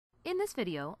In this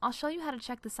video, I'll show you how to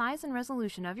check the size and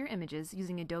resolution of your images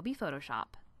using Adobe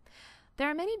Photoshop. There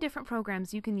are many different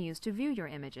programs you can use to view your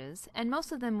images, and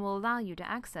most of them will allow you to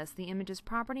access the image's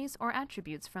properties or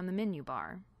attributes from the menu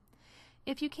bar.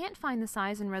 If you can't find the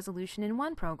size and resolution in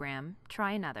one program,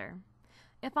 try another.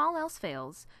 If all else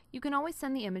fails, you can always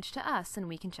send the image to us and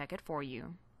we can check it for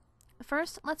you.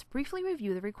 First, let's briefly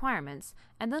review the requirements,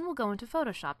 and then we'll go into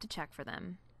Photoshop to check for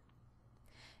them.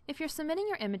 If you're submitting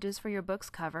your images for your book's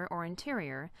cover or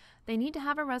interior, they need to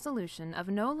have a resolution of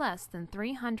no less than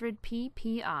 300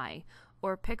 ppi,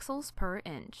 or pixels per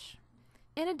inch.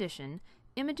 In addition,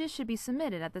 images should be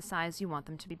submitted at the size you want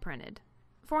them to be printed.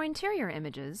 For interior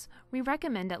images, we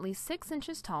recommend at least 6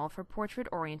 inches tall for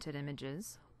portrait-oriented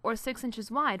images, or 6 inches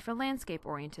wide for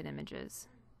landscape-oriented images.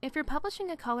 If you're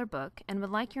publishing a color book and would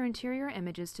like your interior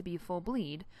images to be full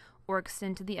bleed, or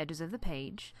extend to the edges of the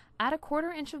page, add a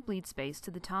 1/4 inch of bleed space to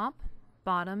the top,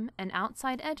 bottom, and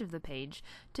outside edge of the page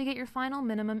to get your final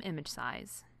minimum image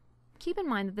size. Keep in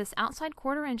mind that this outside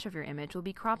 1/4 inch of your image will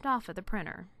be cropped off at the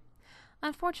printer.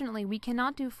 Unfortunately, we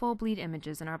cannot do full bleed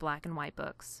images in our black and white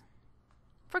books.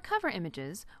 For cover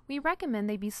images, we recommend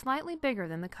they be slightly bigger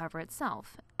than the cover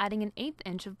itself, adding an 1/8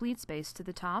 inch of bleed space to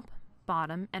the top,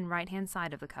 bottom, and right-hand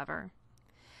side of the cover.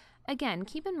 Again,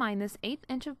 keep in mind this 1/8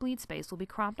 inch of bleed space will be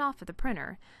cropped off at the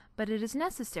printer, but it is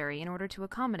necessary in order to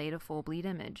accommodate a full bleed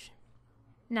image.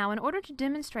 Now, in order to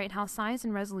demonstrate how size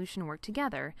and resolution work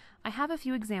together, I have a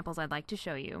few examples I'd like to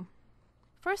show you.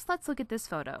 First, let's look at this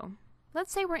photo.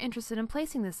 Let's say we're interested in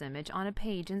placing this image on a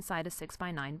page inside a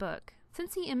 6x9 book.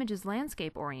 Since the image is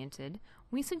landscape-oriented,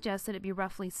 we suggest that it be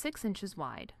roughly 6 inches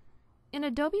wide. In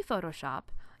Adobe Photoshop,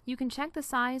 you can check the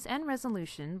size and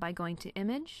resolution by going to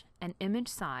Image and Image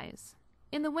Size.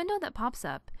 In the window that pops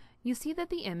up, you see that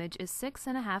the image is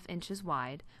 6.5 inches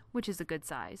wide, which is a good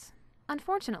size.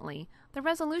 Unfortunately, the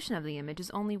resolution of the image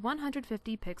is only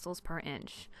 150 pixels per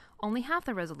inch, only half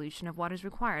the resolution of what is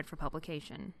required for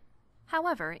publication.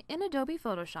 However, in Adobe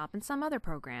Photoshop and some other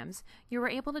programs, you are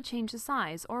able to change the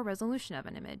size or resolution of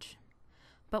an image.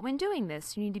 But when doing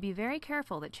this, you need to be very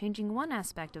careful that changing one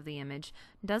aspect of the image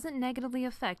doesn't negatively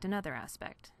affect another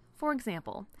aspect. For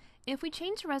example, if we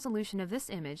change the resolution of this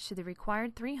image to the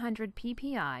required 300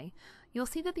 ppi, you'll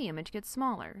see that the image gets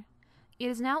smaller. It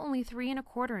is now only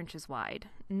 3.25 inches wide,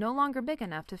 no longer big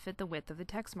enough to fit the width of the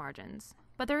text margins.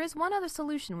 But there is one other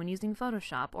solution when using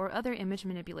Photoshop or other image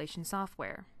manipulation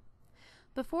software.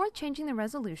 Before changing the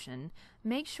resolution,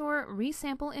 make sure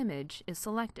Resample Image is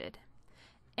selected.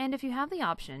 And if you have the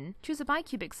option, choose a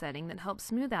bicubic setting that helps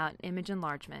smooth out image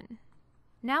enlargement.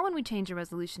 Now when we change the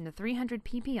resolution to 300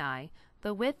 ppi,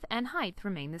 the width and height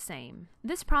remain the same.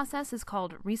 This process is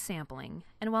called resampling,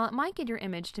 and while it might get your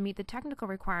image to meet the technical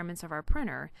requirements of our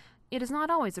printer, it is not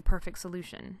always a perfect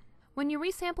solution. When you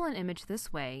resample an image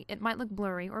this way, it might look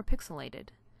blurry or pixelated.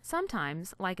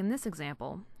 Sometimes, like in this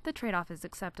example, the trade-off is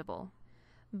acceptable.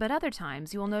 But other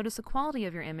times, you will notice the quality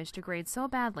of your image degrades so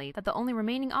badly that the only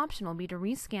remaining option will be to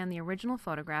rescan the original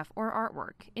photograph or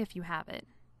artwork, if you have it.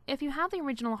 If you have the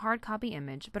original hard copy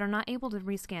image but are not able to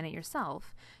rescan it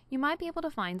yourself, you might be able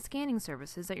to find scanning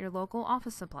services at your local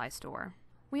office supply store.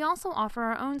 We also offer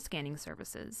our own scanning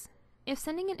services. If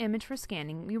sending an image for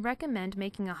scanning, we recommend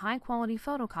making a high-quality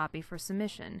photocopy for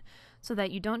submission, so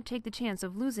that you don't take the chance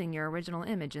of losing your original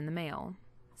image in the mail.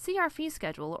 See our fee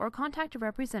schedule or contact a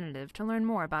representative to learn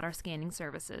more about our scanning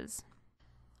services.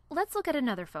 Let's look at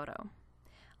another photo.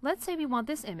 Let's say we want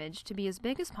this image to be as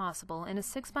big as possible in a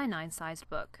 6x9 sized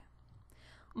book.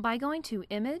 By going to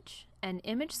Image and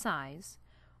Image Size,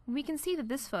 we can see that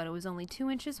this photo is only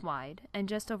 2 inches wide and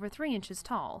just over 3 inches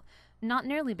tall, not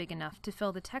nearly big enough to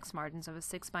fill the text margins of a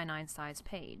 6x9 sized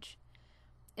page.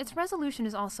 Its resolution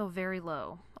is also very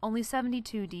low, only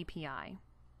 72 dpi.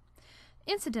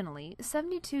 Incidentally,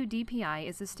 72 dpi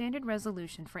is the standard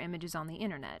resolution for images on the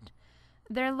internet.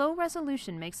 Their low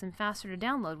resolution makes them faster to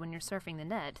download when you're surfing the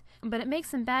net, but it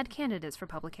makes them bad candidates for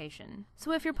publication.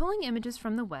 So if you're pulling images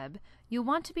from the web, you'll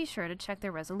want to be sure to check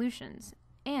their resolutions,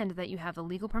 and that you have the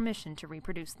legal permission to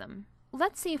reproduce them.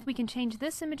 Let's see if we can change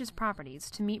this image's properties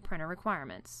to meet printer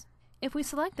requirements. If we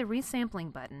select the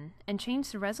Resampling button and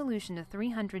change the resolution to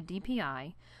 300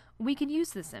 dpi, we could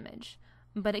use this image,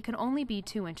 but it could only be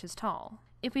 2 inches tall.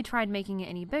 If we tried making it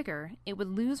any bigger, it would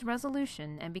lose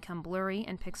resolution and become blurry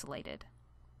and pixelated.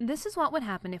 This is what would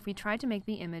happen if we tried to make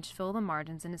the image fill the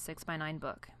margins in a 6x9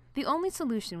 book. The only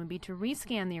solution would be to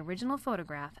rescan the original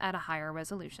photograph at a higher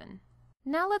resolution.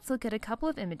 Now let's look at a couple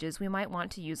of images we might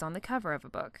want to use on the cover of a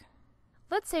book.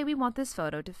 Let's say we want this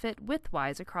photo to fit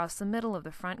widthwise across the middle of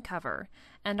the front cover,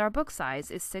 and our book size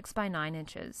is 6 by 9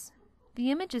 inches.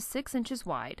 The image is 6 inches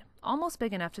wide, almost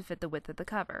big enough to fit the width of the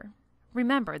cover.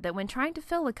 Remember that when trying to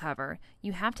fill the cover,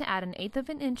 you have to add 1/8 of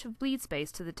an inch of bleed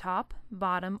space to the top,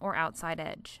 bottom, or outside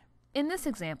edge. In this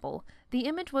example, the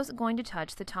image wasn't going to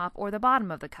touch the top or the bottom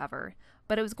of the cover,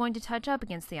 but it was going to touch up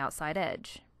against the outside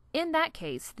edge. In that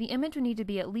case, the image would need to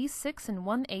be at least 6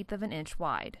 1/8 of an inch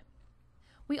wide.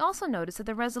 We also notice that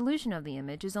the resolution of the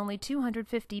image is only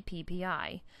 250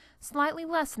 ppi, slightly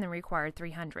less than the required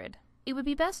 300. It would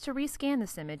be best to rescan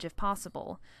this image if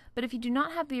possible, but if you do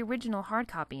not have the original hard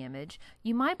copy image,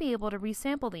 you might be able to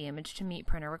resample the image to meet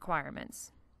printer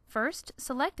requirements. First,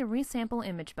 select the Resample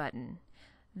Image button.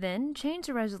 Then, change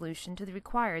the resolution to the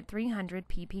required 300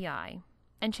 ppi,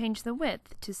 and change the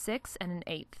width to 6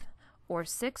 1/8, or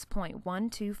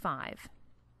 6.125.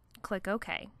 Click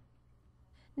OK.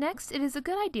 Next, it is a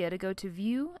good idea to go to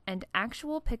View and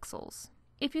Actual Pixels.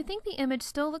 If you think the image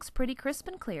still looks pretty crisp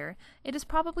and clear, it is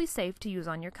probably safe to use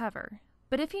on your cover.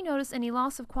 But if you notice any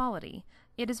loss of quality,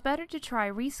 it is better to try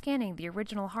rescanning the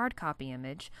original hard copy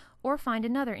image or find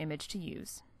another image to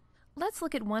use. Let's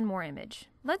look at one more image.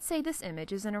 Let's say this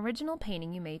image is an original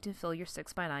painting you made to fill your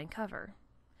 6x9 cover.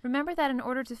 Remember that in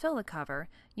order to fill the cover,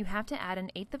 you have to add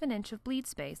 1/8 of an inch of bleed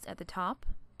space at the top,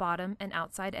 bottom, and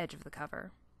outside edge of the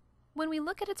cover. When we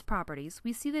look at its properties,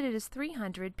 we see that it is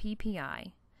 300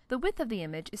 ppi. The width of the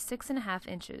image is 6.5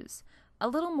 inches, a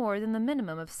little more than the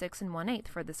minimum of 6 1/8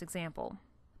 for this example.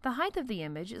 The height of the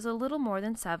image is a little more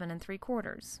than 7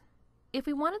 3/4. If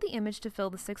we wanted the image to fill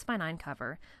the 6x9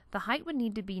 cover, the height would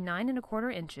need to be 9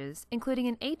 1/4 inches, including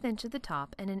 1/8 inch at the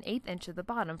top and 1/8 inch at the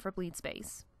bottom for bleed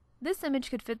space. This image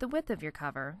could fit the width of your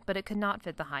cover, but it could not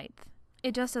fit the height.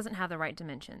 It just doesn't have the right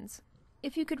dimensions.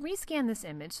 If you could rescan this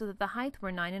image so that the height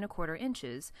were 9 1/4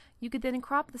 inches, you could then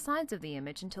crop the sides of the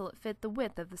image until it fit the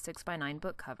width of the 6x9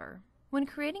 book cover. When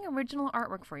creating original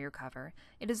artwork for your cover,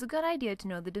 it is a good idea to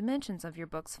know the dimensions of your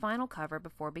book's final cover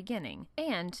before beginning,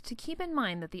 and to keep in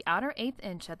mind that the outer 1/8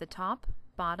 inch at the top,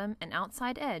 bottom, and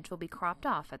outside edge will be cropped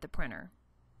off at the printer.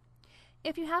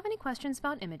 If you have any questions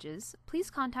about images,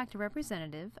 please contact a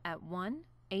representative at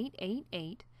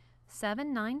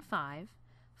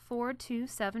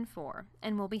 1-888-795-4274,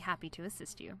 and we'll be happy to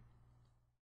assist you.